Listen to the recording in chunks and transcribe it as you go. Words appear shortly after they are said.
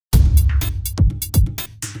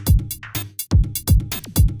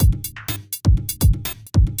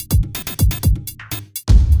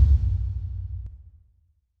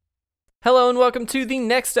Hello and welcome to the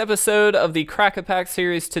next episode of the Crack-A-Pack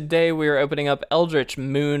series. Today we are opening up Eldritch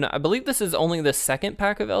Moon. I believe this is only the second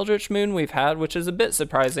pack of Eldritch Moon we've had, which is a bit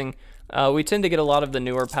surprising. We tend to get a lot of the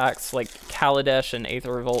newer packs like Kaladesh and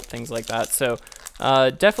Aether Revolt, things like that. So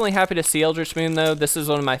definitely happy to see Eldritch Moon though. This is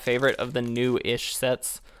one of my favorite of the new-ish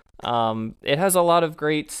sets. It has a lot of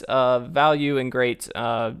great value and great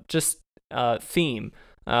theme.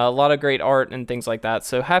 A lot of great art and things like that.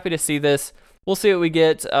 So happy to see this. We'll see what we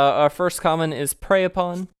get. Our first common is Prey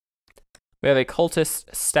Upon. We have a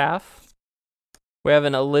Cultist Staff. We have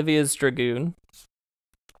an Olivia's Dragoon.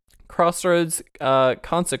 Crossroads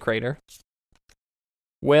Consecrator.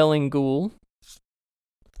 Wailing Ghoul.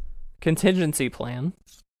 Contingency Plan.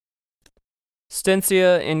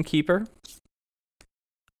 Stensia Innkeeper.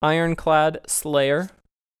 Ironclad Slayer.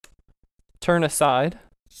 Turn Aside.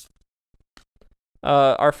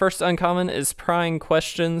 Our first uncommon is Prying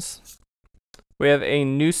Questions. We have a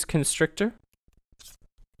Noose Constrictor.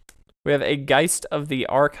 We have a Geist of the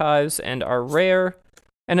Archives, and our rare,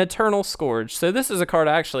 an Eternal Scourge. So this is a card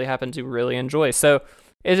I actually happen to really enjoy. So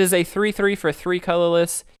it is a 3/3 for 3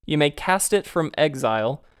 colorless. You may cast it from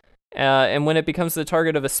exile, and when it becomes the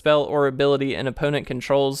target of a spell or ability an opponent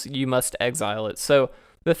controls, you must exile it. So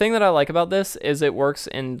the thing that I like about this is it works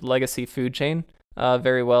in Legacy Food Chain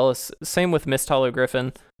very well. Same with Mist Hollow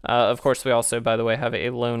Griffin. Of course, we also, by the way, have a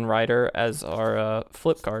Lone Rider as our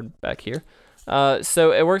flip card back here.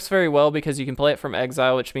 So it works very well because you can play it from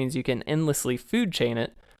exile, which means you can endlessly food chain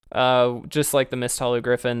it, just like the Mist Hollow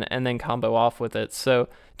Griffin, and then combo off with it. So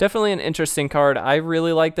definitely an interesting card. I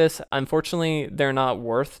really like this. Unfortunately, they're not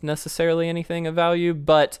worth necessarily anything of value,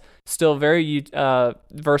 but still very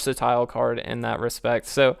versatile card in that respect.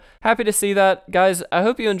 So happy to see that. Guys, I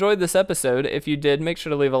hope you enjoyed this episode. If you did, make sure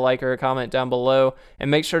to leave a like or a comment down below, and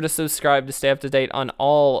make sure to subscribe to stay up to date on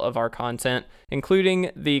all of our content,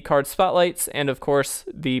 including the card spotlights and, of course,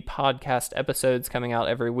 the podcast episodes coming out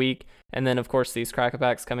every week. And then, of course, these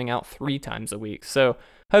Crack-A-Packs coming out 3 times a week. So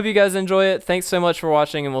hope you guys enjoy it. Thanks so much for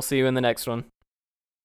watching, and we'll see you in the next one.